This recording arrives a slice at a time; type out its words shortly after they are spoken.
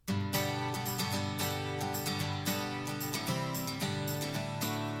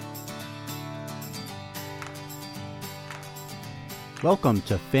Welcome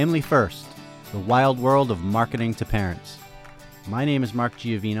to Family First, the wild world of marketing to parents. My name is Mark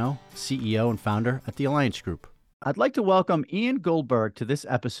Giovino, CEO and founder at the Alliance Group. I'd like to welcome Ian Goldberg to this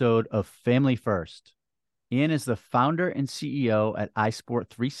episode of Family First. Ian is the founder and CEO at iSport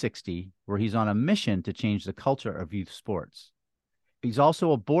 360, where he's on a mission to change the culture of youth sports. He's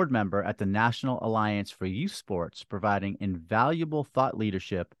also a board member at the National Alliance for Youth Sports, providing invaluable thought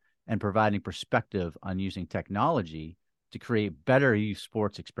leadership and providing perspective on using technology to create better youth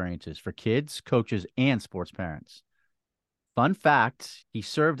sports experiences for kids, coaches, and sports parents. Fun fact, he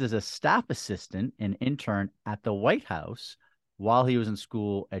served as a staff assistant and intern at the White House while he was in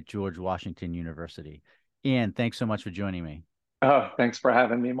school at George Washington University. Ian, thanks so much for joining me. Oh, thanks for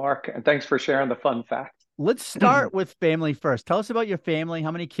having me, Mark. And thanks for sharing the fun fact. Let's start with family first. Tell us about your family.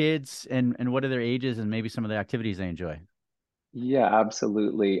 How many kids and what are their ages and maybe some of the activities they enjoy? Yeah,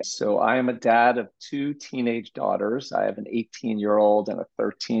 absolutely. So I am a dad of two teenage daughters. I have an 18-year-old and a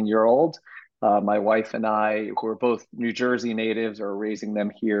 13-year-old. My wife and I, who are both New Jersey natives, are raising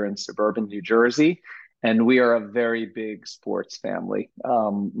them here in suburban New Jersey. And we are a very big sports family.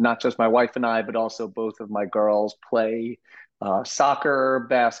 Not just my wife and I, but also both of my girls play soccer,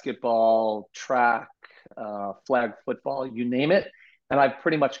 basketball, track, flag football, you name it. And I've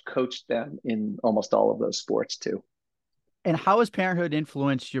pretty much coached them in almost all of those sports too. And how has parenthood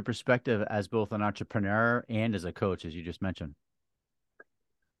influenced your perspective as both an entrepreneur and as a coach, as you just mentioned?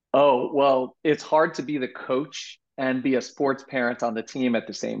 Oh, well, it's hard to be the coach and be a sports parent on the team at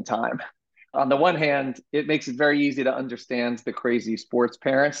the same time. On the one hand, it makes it very easy to understand the crazy sports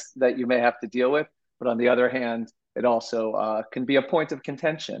parents that you may have to deal with. But on the other hand, it also can be a point of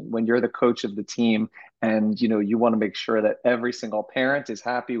contention when you're the coach of the team and you want to make sure that every single parent is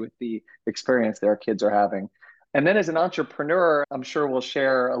happy with the experience their kids are having. And then as an entrepreneur, I'm sure we'll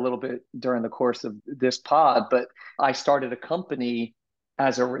share a little bit during the course of this pod, but I started a company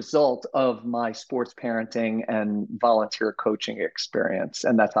as a result of my sports parenting and volunteer coaching experience.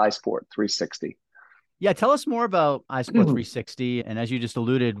 And that's iSport 360. Yeah, tell us more about iSport 360. And as you just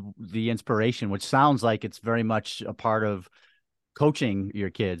alluded, the inspiration, which sounds like it's very much a part of coaching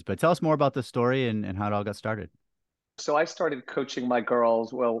your kids. But tell us more about the story and how it all got started. So I started coaching my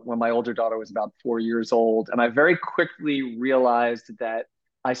girls, well, when my older daughter was about 4 years old. And I very quickly realized that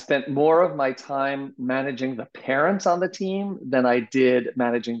I spent more of my time managing the parents on the team than I did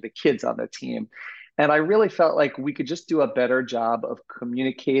managing the kids on the team. And I really felt like we could just do a better job of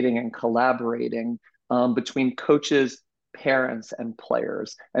communicating and collaborating between coaches, parents, and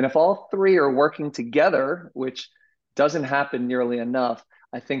players. And if all three are working together, which doesn't happen nearly enough,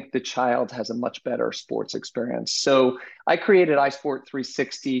 I think the child has a much better sports experience. So I created iSport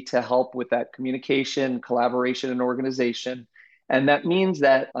 360 to help with that communication, collaboration, and organization. And that means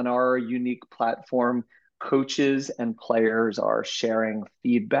that on our unique platform, coaches and players are sharing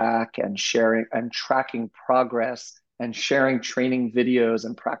feedback and sharing and tracking progress and sharing training videos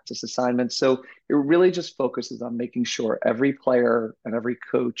and practice assignments. So it really just focuses on making sure every player and every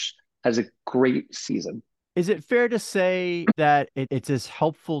coach has a great season. Is it fair to say that it's as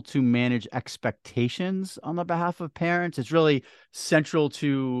helpful to manage expectations on the behalf of parents? It's really central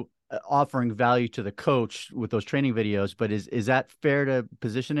to offering value to the coach with those training videos, but is that fair to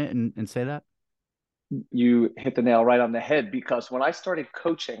position it and say that? You hit the nail right on the head because when I started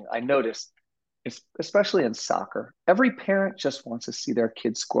coaching, I noticed, especially in soccer, every parent just wants to see their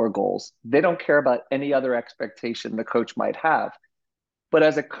kids score goals. They don't care about any other expectation the coach might have. But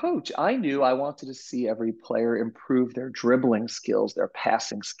as a coach, I knew I wanted to see every player improve their dribbling skills, their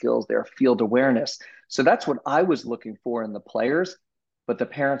passing skills, their field awareness. So that's what I was looking for in the players, but the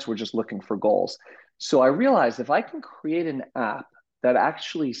parents were just looking for goals. So I realized if I can create an app that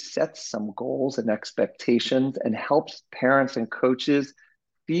actually sets some goals and expectations and helps parents and coaches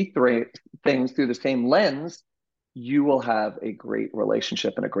see things through the same lens, you will have a great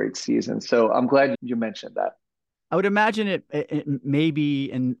relationship and a great season. So I'm glad you mentioned that. I would imagine it may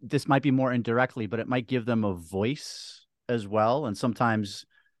be, and this might be more indirectly, but it might give them a voice as well. And sometimes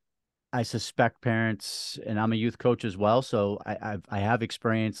I suspect parents, and I'm a youth coach as well, so I have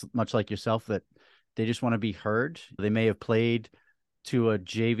experience, much like yourself, that they just want to be heard. They may have played to a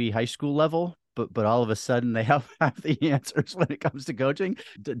JV high school level, but all of a sudden they have the answers when it comes to coaching.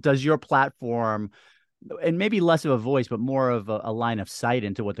 Does your platform, and maybe less of a voice, but more of a line of sight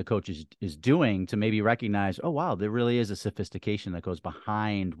into what the coach is doing to maybe recognize, oh, wow, there really is a sophistication that goes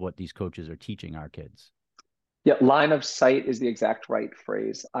behind what these coaches are teaching our kids? Yeah, line of sight is the exact right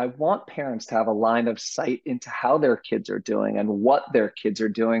phrase. I want parents to have a line of sight into how their kids are doing and what their kids are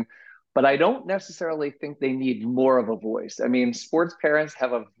doing, but I don't necessarily think they need more of a voice. I mean, sports parents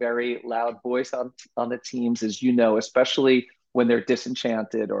have a very loud voice on the teams, as you know, especially when they're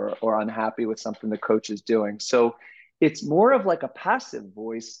disenchanted or unhappy with something the coach is doing. So it's more of like a passive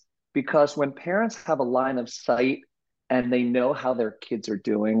voice because when parents have a line of sight and they know how their kids are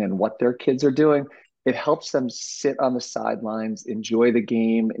doing and what their kids are doing, it helps them sit on the sidelines, enjoy the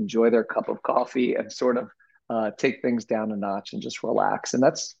game, enjoy their cup of coffee, and sort of take things down a notch and just relax. And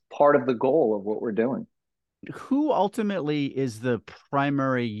that's part of the goal of what we're doing. Who ultimately is the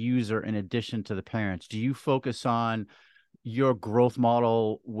primary user in addition to the parents? Do you focus on your growth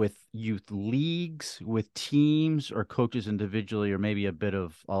model with youth leagues, with teams, or coaches individually, or maybe a bit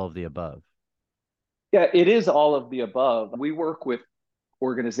of all of the above? Yeah, it is all of the above. We work with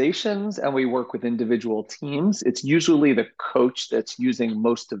organizations and we work with individual teams. It's usually the coach that's using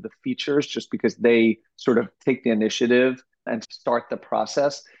most of the features just because they sort of take the initiative and start the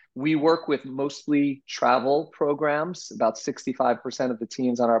process. We work with mostly travel programs. About 65% of the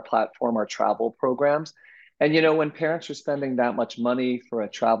teams on our platform are travel programs. And when parents are spending that much money for a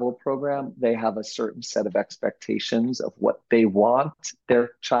travel program, they have a certain set of expectations of what they want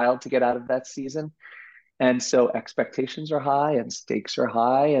their child to get out of that season. And so expectations are high and stakes are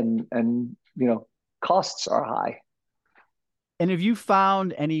high and costs are high. And have you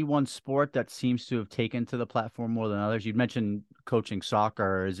found any one sport that seems to have taken to the platform more than others? You'd mentioned coaching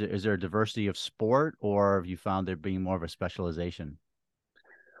soccer. Is there a diversity of sport, or have you found there being more of a specialization?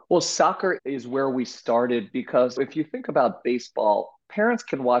 Well, soccer is where we started because if you think about baseball, parents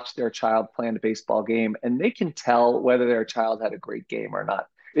can watch their child play in a baseball game and they can tell whether their child had a great game or not.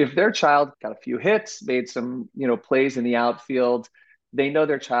 If their child got a few hits, made some plays in the outfield, they know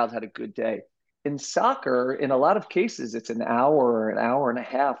their child had a good day. In soccer, in a lot of cases, it's an hour or an hour and a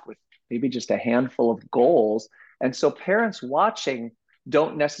half with maybe just a handful of goals. And so parents watching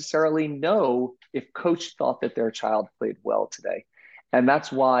don't necessarily know if coach thought that their child played well today. And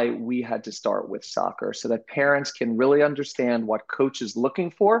that's why we had to start with soccer so that parents can really understand what coach is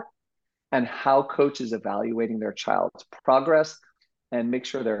looking for and how coach is evaluating their child's progress and make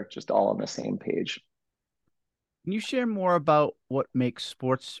sure they're just all on the same page. Can you share more about what makes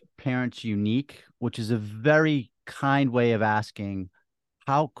sports parents unique, which is a very kind way of asking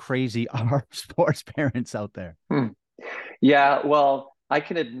how crazy are sports parents out there? Hmm. Yeah, well, I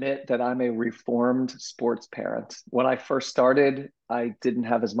can admit that I'm a reformed sports parent. When I first started, I didn't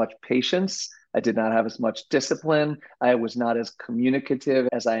have as much patience. I did not have as much discipline. I was not as communicative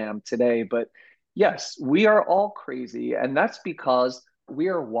as I am today. But yes, we are all crazy. And that's because we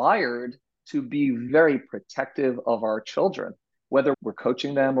are wired to be very protective of our children, whether we're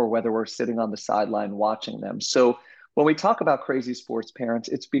coaching them or whether we're sitting on the sideline watching them. So when we talk about crazy sports parents,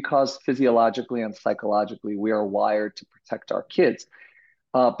 it's because physiologically and psychologically, we are wired to protect our kids.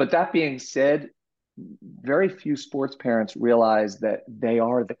 But that being said, very few sports parents realize that they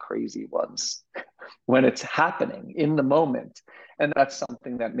are the crazy ones when it's happening in the moment. And that's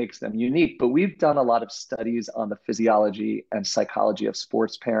something that makes them unique. But we've done a lot of studies on the physiology and psychology of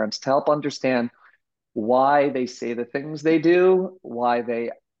sports parents to help understand why they say the things they do, why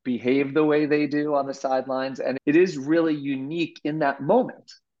they behave the way they do on the sidelines. And it is really unique in that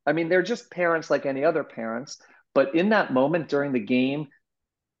moment. I mean, they're just parents like any other parents, but in that moment during the game,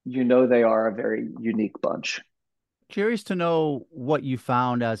 they are a very unique bunch. Curious to know what you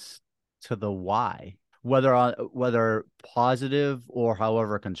found as to the why, whether positive or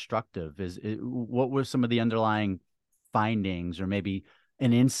however constructive what were some of the underlying findings, or maybe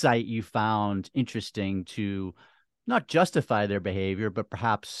an insight you found interesting to not justify their behavior, but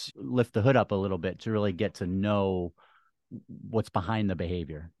perhaps lift the hood up a little bit to really get to know what's behind the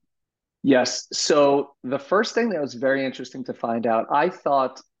behavior. Yes. So the first thing that was very interesting to find out, I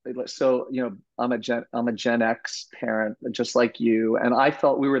thought so, I'm a Gen X parent, just like you, and I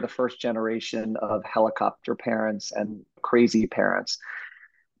thought we were the first generation of helicopter parents and crazy parents.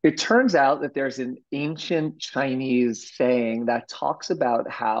 It turns out that there's an ancient Chinese saying that talks about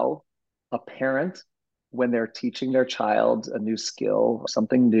how a parent, when they're teaching their child a new skill,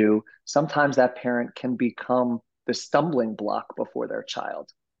 something new, sometimes that parent can become the stumbling block before their child.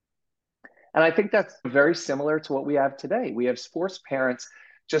 And I think that's very similar to what we have today. We have sports parents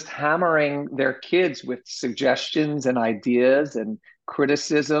just hammering their kids with suggestions and ideas and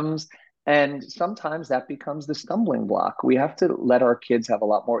criticisms. And sometimes that becomes the stumbling block. We have to let our kids have a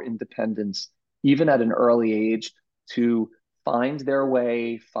lot more independence, even at an early age, to find their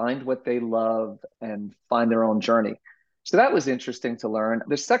way, find what they love, and find their own journey. So that was interesting to learn.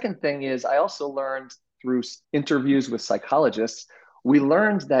 The second thing is, I also learned through interviews with psychologists, we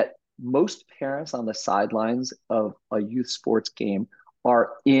learned that most parents on the sidelines of a youth sports game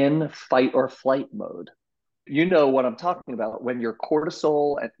are in fight or flight mode. You know what I'm talking about. When your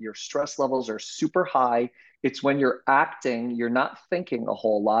cortisol and your stress levels are super high, it's when you're acting, you're not thinking a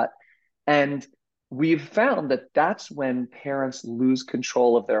whole lot. And we've found that that's when parents lose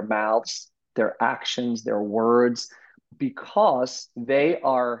control of their mouths, their actions, their words, because they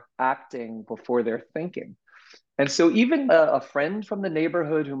are acting before they're thinking. And so, even a friend from the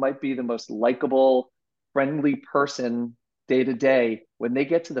neighborhood who might be the most likable, friendly person day to day, when they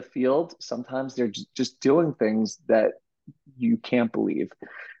get to the field, sometimes they're just doing things that you can't believe.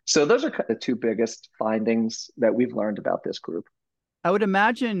 So, those are kind of the two biggest findings that we've learned about this group. I would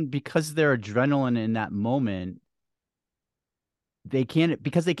imagine because their adrenaline in that moment, they can't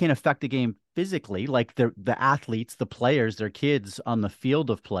affect the game physically, like the athletes, the players, their kids on the field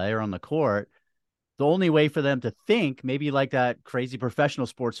of play or on the court. The only way for them to think, maybe like that crazy professional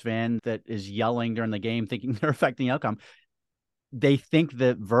sports fan that is yelling during the game, thinking they're affecting the outcome, they think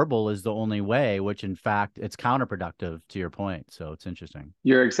that verbal is the only way, which in fact it's counterproductive to your point. So it's interesting.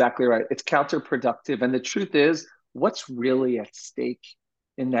 You're exactly right. It's counterproductive. And the truth is, what's really at stake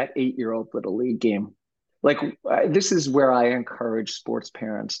in that 8-year-old little league game? Like, this is where I encourage sports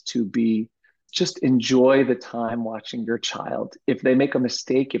parents to be just enjoy the time watching your child. If they make a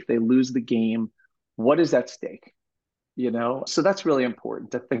mistake, if they lose the game, what is at stake? So that's really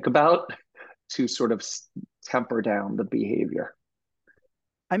important to think about to sort of temper down the behavior.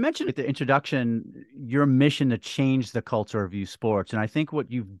 I mentioned at the introduction your mission to change the culture of youth sports. And I think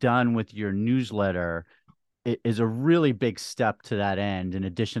what you've done with your newsletter is a really big step to that end, in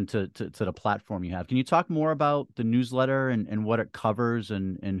addition to the platform you have. Can you talk more about the newsletter and what it covers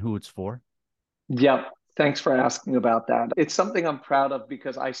and who it's for? Yeah, thanks for asking about that. It's something I'm proud of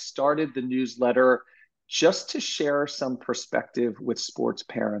because I started the newsletter just to share some perspective with sports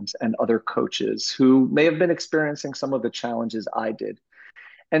parents and other coaches who may have been experiencing some of the challenges I did.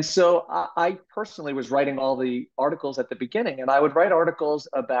 And so I personally was writing all the articles at the beginning, and I would write articles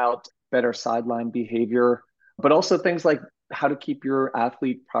about better sideline behavior, but also things like how to keep your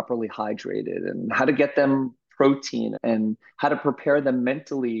athlete properly hydrated and how to get them protein and how to prepare them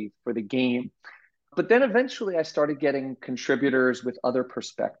mentally for the game. But then eventually I started getting contributors with other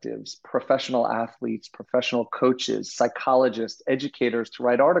perspectives, professional athletes, professional coaches, psychologists, educators to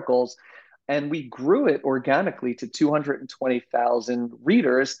write articles. And we grew it organically to 220,000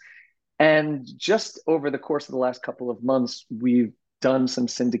 readers. And just over the course of the last couple of months, we've done some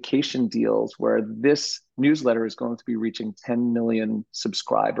syndication deals where this newsletter is going to be reaching 10 million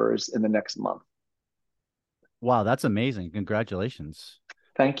subscribers in the next month. Wow, that's amazing. Congratulations.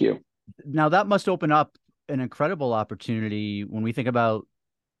 Thank you. Now that must open up an incredible opportunity when we think about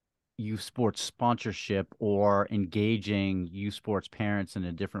youth sports sponsorship or engaging youth sports parents in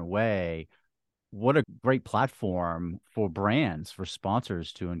a different way. What a great platform for brands, for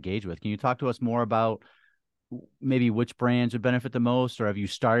sponsors to engage with. Can you talk to us more about maybe which brands would benefit the most, or have you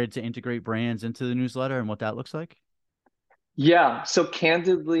started to integrate brands into the newsletter and what that looks like? Yeah, so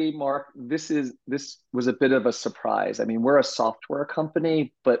candidly, Mark, this was a bit of a surprise. I mean, we're a software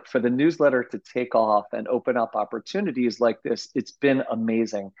company, but for the newsletter to take off and open up opportunities like this, it's been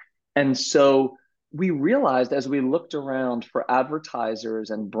amazing. And so we realized as we looked around for advertisers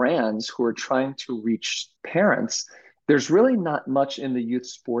and brands who are trying to reach parents, there's really not much in the youth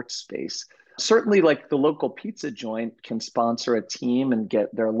sports space. Certainly, like the local pizza joint can sponsor a team and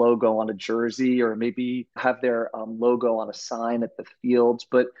get their logo on a jersey or maybe have their logo on a sign at the fields.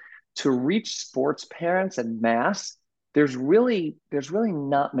 But to reach sports parents and mass, there's really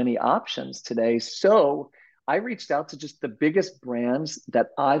not many options today. So I reached out to just the biggest brands that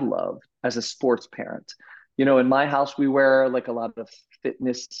I love as a sports parent. In my house, we wear like a lot of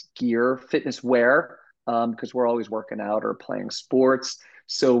fitness gear, fitness wear, because we're always working out or playing sports.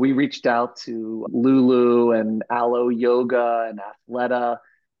 So we reached out to Lulu and Aloe Yoga and Athleta.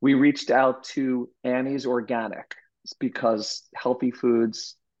 We reached out to Annie's Organic because healthy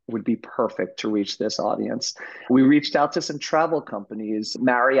foods would be perfect to reach this audience. We reached out to some travel companies.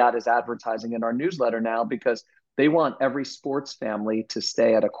 Marriott is advertising in our newsletter now because they want every sports family to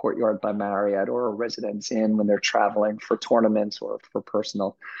stay at a Courtyard by Marriott or a Residence Inn when they're traveling for tournaments or for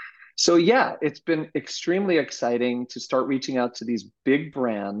personal. So yeah, it's been extremely exciting to start reaching out to these big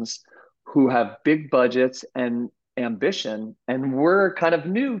brands who have big budgets and ambition. And we're kind of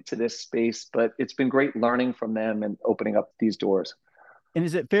new to this space, but it's been great learning from them and opening up these doors. And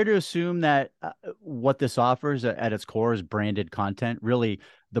is it fair to assume that what this offers at its core is branded content? Really,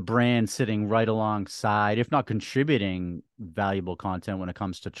 the brand sitting right alongside, if not contributing valuable content when it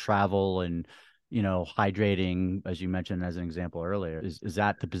comes to travel and, hydrating, as you mentioned as an example earlier. Is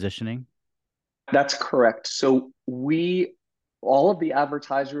that the positioning? That's correct. So we all of the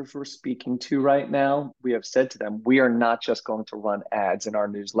advertisers we're speaking to right now, we have said to them, we are not just going to run ads in our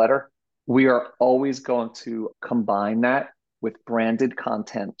newsletter. We are always going to combine that with branded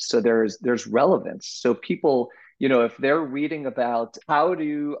content. So there's relevance. So people, if they're reading about how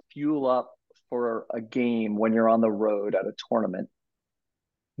to fuel up for a game when you're on the road at a tournament,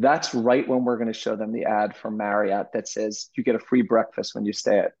 that's right when we're going to show them the ad from Marriott that says you get a free breakfast when you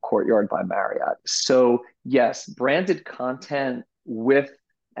stay at Courtyard by Marriott. So, yes, branded content with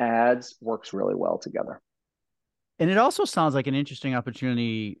ads works really well together. And it also sounds like an interesting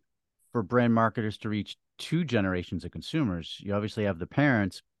opportunity for brand marketers to reach two generations of consumers. You obviously have the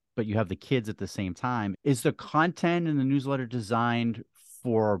parents, but you have the kids at the same time. Is the content in the newsletter designed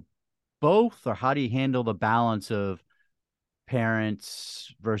for both, or how do you handle the balance of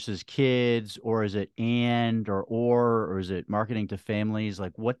parents versus kids, or is it or is it marketing to families?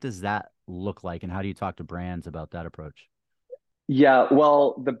 Like, what does that look like, and how do you talk to brands about that approach? Yeah,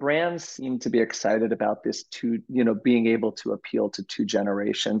 well, the brands seem to be excited about this being able to appeal to two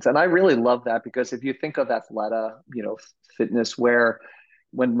generations. And I really love that because if you think of Athleta, fitness wear,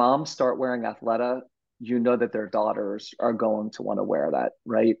 when moms start wearing Athleta, you know that their daughters are going to want to wear that,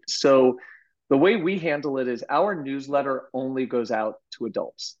 right? So the way we handle it is our newsletter only goes out to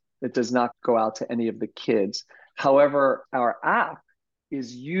adults. It does not go out to any of the kids. However, our app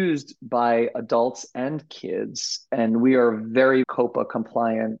is used by adults and kids, and we are very COPA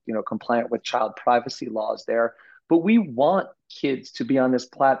compliant, compliant with child privacy laws there. But we want kids to be on this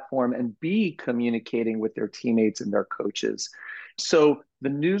platform and be communicating with their teammates and their coaches. So the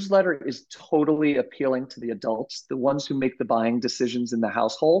newsletter is totally appealing to the adults, the ones who make the buying decisions in the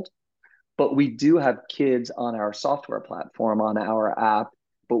household. But we do have kids on our software platform, on our app,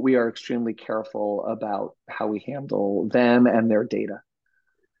 but we are extremely careful about how we handle them and their data.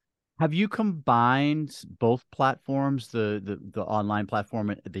 Have you combined both platforms, the online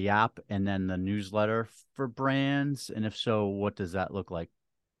platform, the app, and then the newsletter for brands? And if so, what does that look like?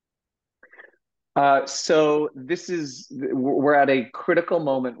 So we're at a critical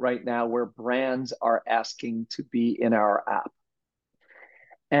moment right now where brands are asking to be in our app.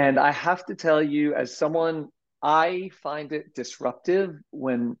 And I have to tell you, as someone, I find it disruptive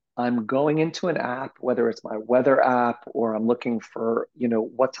when I'm going into an app, whether it's my weather app or I'm looking for,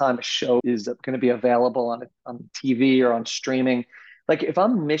 what time a show is going to be available on TV or on streaming. Like if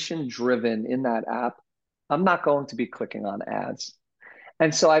I'm mission driven in that app, I'm not going to be clicking on ads.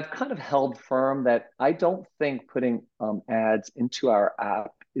 And so I've kind of held firm that I don't think putting ads into our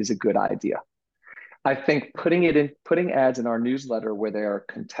app is a good idea. I think putting ads in our newsletter where they are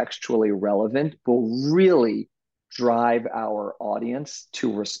contextually relevant will really drive our audience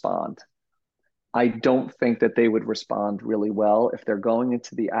to respond. I don't think that they would respond really well if they're going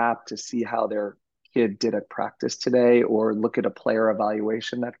into the app to see how their kid did at practice today or look at a player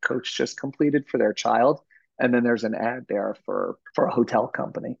evaluation that coach just completed for their child. And then there's an ad there for a hotel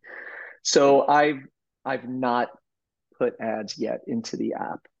company. So I've not put ads yet into the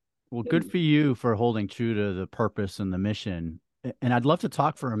app. Well, good for you for holding true to the purpose and the mission. And I'd love to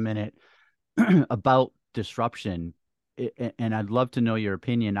talk for a minute about disruption, and I'd love to know your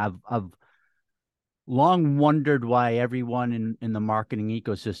opinion. I've long wondered why everyone in the marketing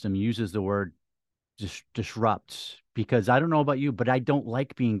ecosystem uses the word disrupt, because I don't know about you, but I don't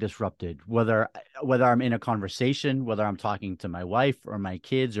like being disrupted, whether I'm in a conversation, whether I'm talking to my wife or my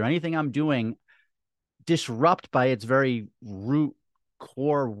kids or anything I'm doing. Disrupt by its very root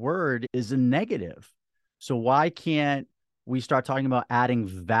core word is a negative. So why can't we start talking about adding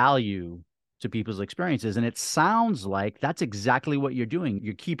value to people's experiences? And it sounds like that's exactly what you're doing.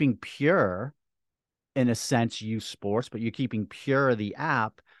 You're keeping pure, in a sense, youth sports, but you're keeping pure the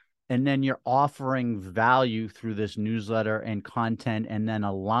app. And then you're offering value through this newsletter and content, and then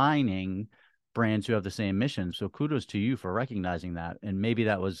aligning brands who have the same mission. So kudos to you for recognizing that. And maybe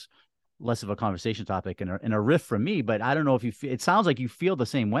that was less of a conversation topic and a riff from me, but I don't know if it sounds like you feel the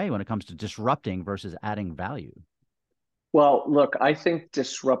same way when it comes to disrupting versus adding value. Well, look, I think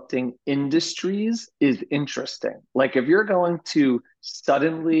disrupting industries is interesting. Like if you're going to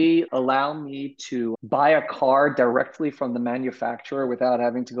suddenly allow me to buy a car directly from the manufacturer without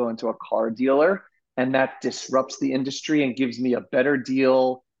having to go into a car dealer, and that disrupts the industry and gives me a better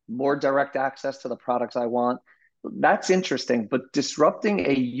deal, more direct access to the products I want, that's interesting. But disrupting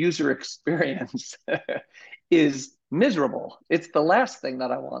a user experience is miserable. It's the last thing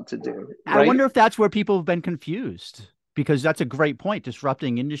that I want to do, I right? wonder if that's where people have been confused, because that's a great point.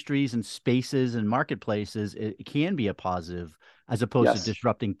 Disrupting industries and spaces and marketplaces, it can be a positive as opposed to Yes.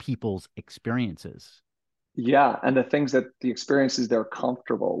 disrupting people's experiences. Yeah, and the experiences they're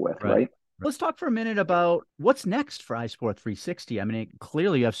comfortable with, Right. right? Let's talk for a minute about what's next for iSport 360. I mean,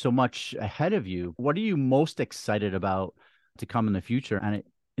 clearly you have so much ahead of you. What are you most excited about to come in the future? And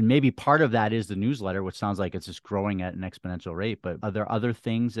maybe part of that is the newsletter, which sounds like it's just growing at an exponential rate. But are there other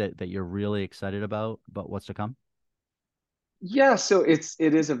things that you're really excited about what's to come? Yeah, so it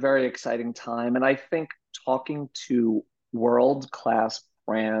is a very exciting time, and I think talking to world-class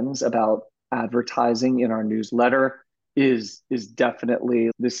brands about advertising in our newsletter is definitely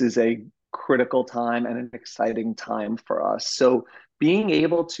this is a critical time and an exciting time for us. So being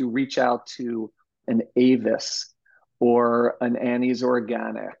able to reach out to an Avis or an Annie's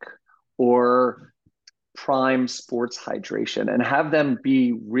Organic or Prime Sports Hydration and have them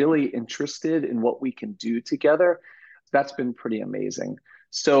be really interested in what we can do together, that's been pretty amazing.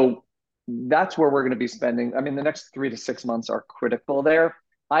 So that's where we're going to be spending. I mean, the next 3 to 6 months are critical there.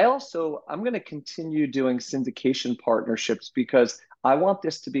 I'm going to continue doing syndication partnerships because I want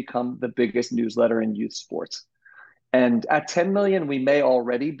this to become the biggest newsletter in youth sports. And at 10 million, we may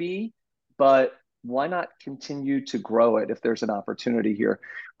already be, but why not continue to grow it if there's an opportunity here?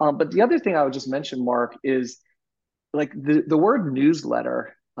 But the other thing I would just mention, Mark, is like the word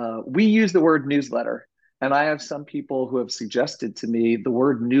newsletter. We use the word newsletter, and I have some people who have suggested to me the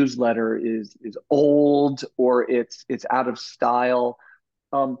word newsletter is old or it's out of style.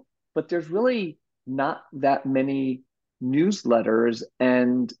 Um, but there's really not that many newsletters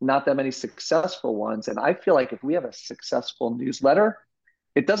and not that many successful ones. And I feel like if we have a successful newsletter,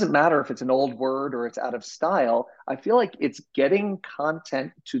 it doesn't matter if it's an old word or it's out of style. I feel like it's getting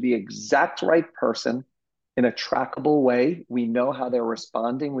content to the exact right person in a trackable way. We know how they're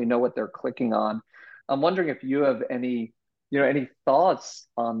responding. We know what they're clicking on. I'm wondering if you have any thoughts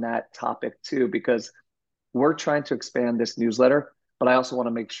on that topic too, because we're trying to expand this newsletter, but I also want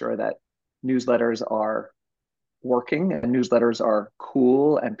to make sure that newsletters are working and newsletters are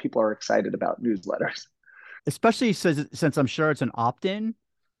cool and people are excited about newsletters. Especially since I'm sure it's an opt-in,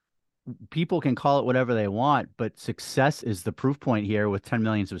 people can call it whatever they want, but success is the proof point here with 10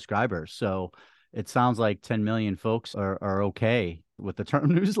 million subscribers. So it sounds like 10 million folks are okay with the term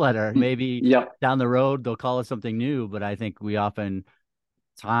newsletter. Maybe Yep. down the road they'll call it something new, but I think we often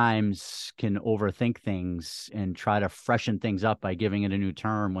times can overthink things and try to freshen things up by giving it a new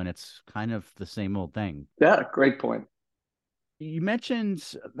term when it's kind of the same old thing. Yeah, great point. You mentioned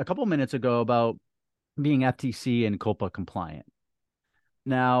a couple minutes ago about being FTC and COPA compliant.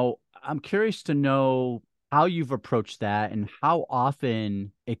 Now, I'm curious to know how you've approached that and how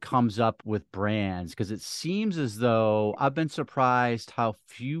often it comes up with brands, because it seems as though I've been surprised how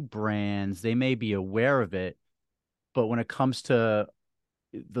few brands they may be aware of it, but when it comes to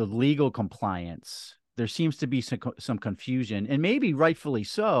the legal compliance, there seems to be some confusion, and maybe rightfully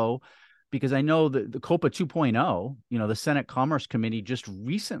so, because I know that the COPA 2.0, the Senate Commerce Committee just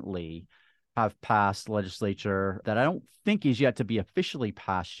recently have passed legislature that I don't think is yet to be officially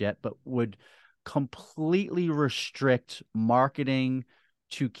passed yet, but would completely restrict marketing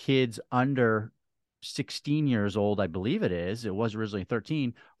to kids under 16 years old, I believe it is. It was originally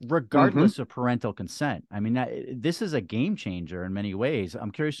 13, Mm-hmm. regardless of parental consent. I mean, this is a game changer in many ways.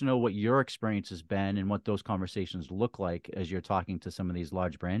 I'm curious to know what your experience has been and what those conversations look like as you're talking to some of these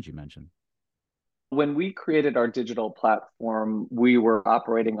large brands you mentioned. When we created our digital platform, we were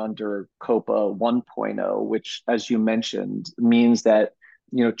operating under COPA 1.0, which, as you mentioned, means that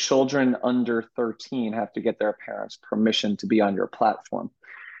children under 13 have to get their parents' permission to be on your platform.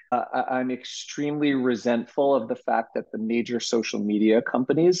 I'm extremely resentful of the fact that the major social media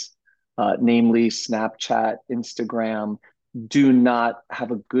companies, namely Snapchat, Instagram, do not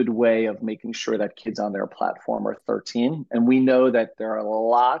have a good way of making sure that kids on their platform are 13. And we know that there are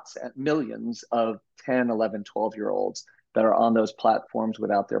lots and millions of 10, 11, 12-year olds that are on those platforms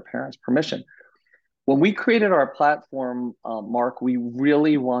without their parents' permission. When we created our platform, Mark, we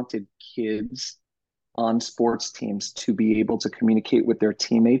really wanted kids on sports teams to be able to communicate with their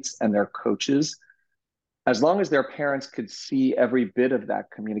teammates and their coaches. As long as their parents could see every bit of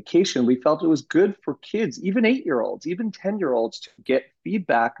that communication, we felt it was good for kids, even 8-year olds, even 10-year olds, to get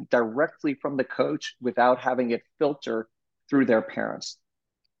feedback directly from the coach without having it filter through their parents.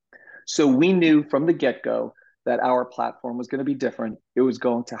 So we knew from the get go that our platform was going to be different. It was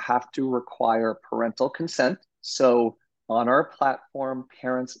going to have to require parental consent. So on our platform,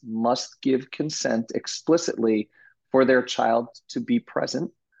 parents must give consent explicitly for their child to be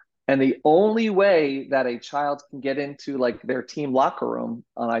present. And the only way that a child can get into like their team locker room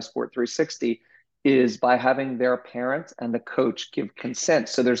on iSport 360 is by having their parent and the coach give consent.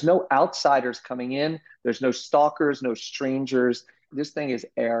 So there's no outsiders coming in, there's no stalkers, no strangers. This thing is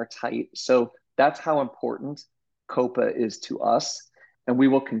airtight. So that's how important COPA is to us. And we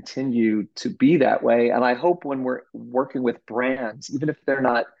will continue to be that way. And I hope when we're working with brands, even if they're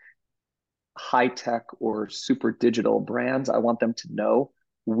not high tech or super digital brands, I want them to know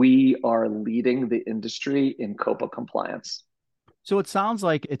we are leading the industry in COPA compliance. So it sounds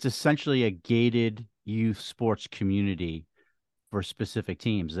like it's essentially a gated youth sports community for specific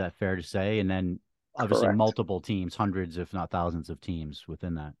teams. Is that fair to say? And then obviously Correct. multiple teams, hundreds, if not thousands of teams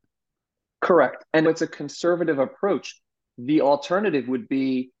within that. Correct. And it's a conservative approach. The alternative would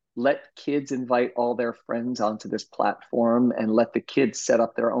be let kids invite all their friends onto this platform and let the kids set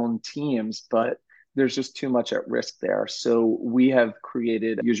up their own teams. But there's just too much at risk there. So we have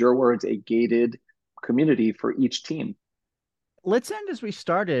created, use your words, a gated community for each team. Let's end as we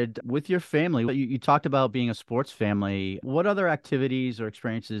started with your family. You talked about being a sports family. What other activities or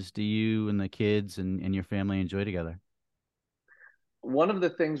experiences do you and the kids and your family enjoy together? One of the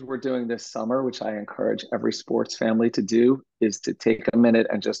things we're doing this summer, which I encourage every sports family to do, is to take a minute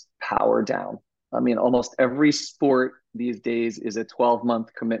and just power down. I mean, almost every sport these days is a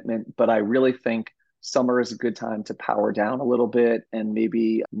 12-month commitment, but I really think summer is a good time to power down a little bit and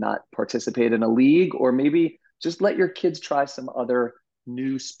maybe not participate in a league, or maybe just let your kids try some other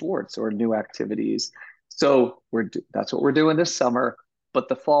new sports or new activities. So that's what we're doing this summer, but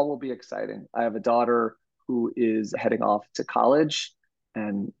the fall will be exciting. I have a daughter who is heading off to college.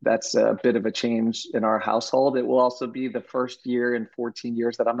 And that's a bit of a change in our household. It will also be the first year in 14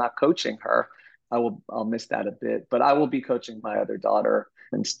 years that I'm not coaching her. I'll miss that a bit, but I will be coaching my other daughter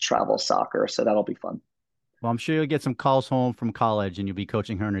in travel soccer. So that'll be fun. Well, I'm sure you'll get some calls home from college and you'll be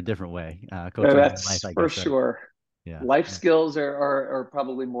coaching her in a different way, And coaching her in life, that's I for guess, right? sure. Yeah. Life skills are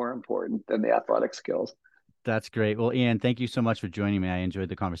probably more important than the athletic skills. That's great. Well, Ian, thank you so much for joining me. I enjoyed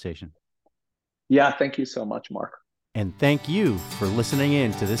the conversation. Yeah, thank you so much, Mark. And thank you for listening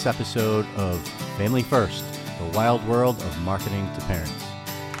in to this episode of Family First, the wild world of marketing to parents.